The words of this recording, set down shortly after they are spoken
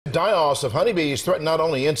die-offs of honeybees threaten not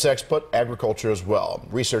only insects but agriculture as well.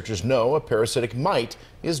 Researchers know a parasitic mite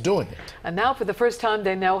is doing it. And now for the first time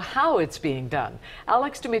they know how it's being done.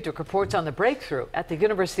 Alex Dimitrick reports on the breakthrough at the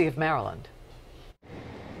University of Maryland.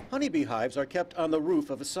 Honeybee hives are kept on the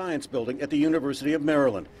roof of a science building at the University of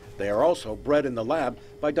Maryland. They are also bred in the lab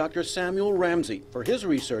by Dr. Samuel Ramsey for his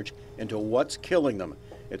research into what's killing them.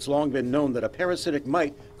 It's long been known that a parasitic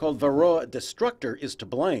mite called Varroa destructor is to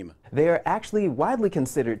blame. They are actually widely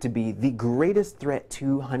considered to be the greatest threat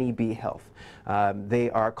to honeybee health. They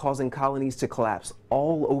are causing colonies to collapse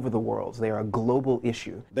all over the world. They are a global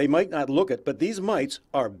issue. They might not look it, but these mites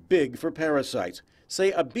are big for parasites.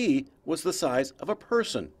 Say a bee was the size of a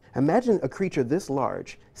person. Imagine a creature this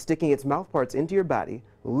large sticking its mouthparts into your body,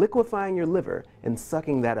 liquefying your liver, and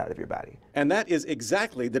sucking that out of your body. And that is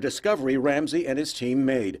exactly the discovery Ramsey and his team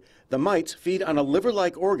made. The mites feed on a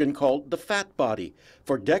liver-like organ called the fat body.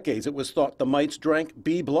 For decades, it was thought the mites drank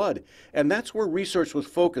bee blood, and that's where research was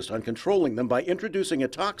focused on controlling them by introducing a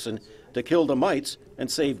toxin to kill the mites and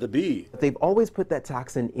save the bee. They've always put that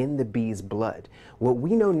toxin in the bee's blood. What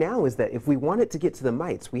we know now is that if we want it to get to the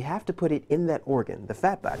mites, we have to put it in that organ, the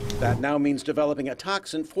fat body. That now means developing a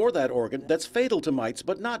toxin for that organ that's fatal to mites,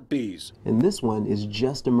 but not bees. And this one is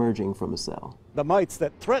just emerging from a cell. The mites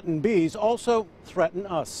that threaten bees also threaten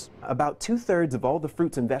us. About 2/3 of all the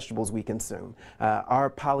fruits and vegetables we consume are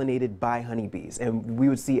pollinated by honeybees, and we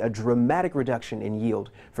would see a dramatic reduction in yield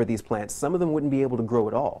for these plants. Some of them wouldn't be able to grow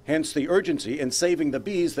at all. Hence the urgency in saving the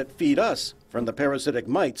bees that feed us from the parasitic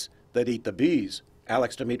mites that eat the bees.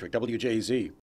 Alex Dimitrick, WJZ.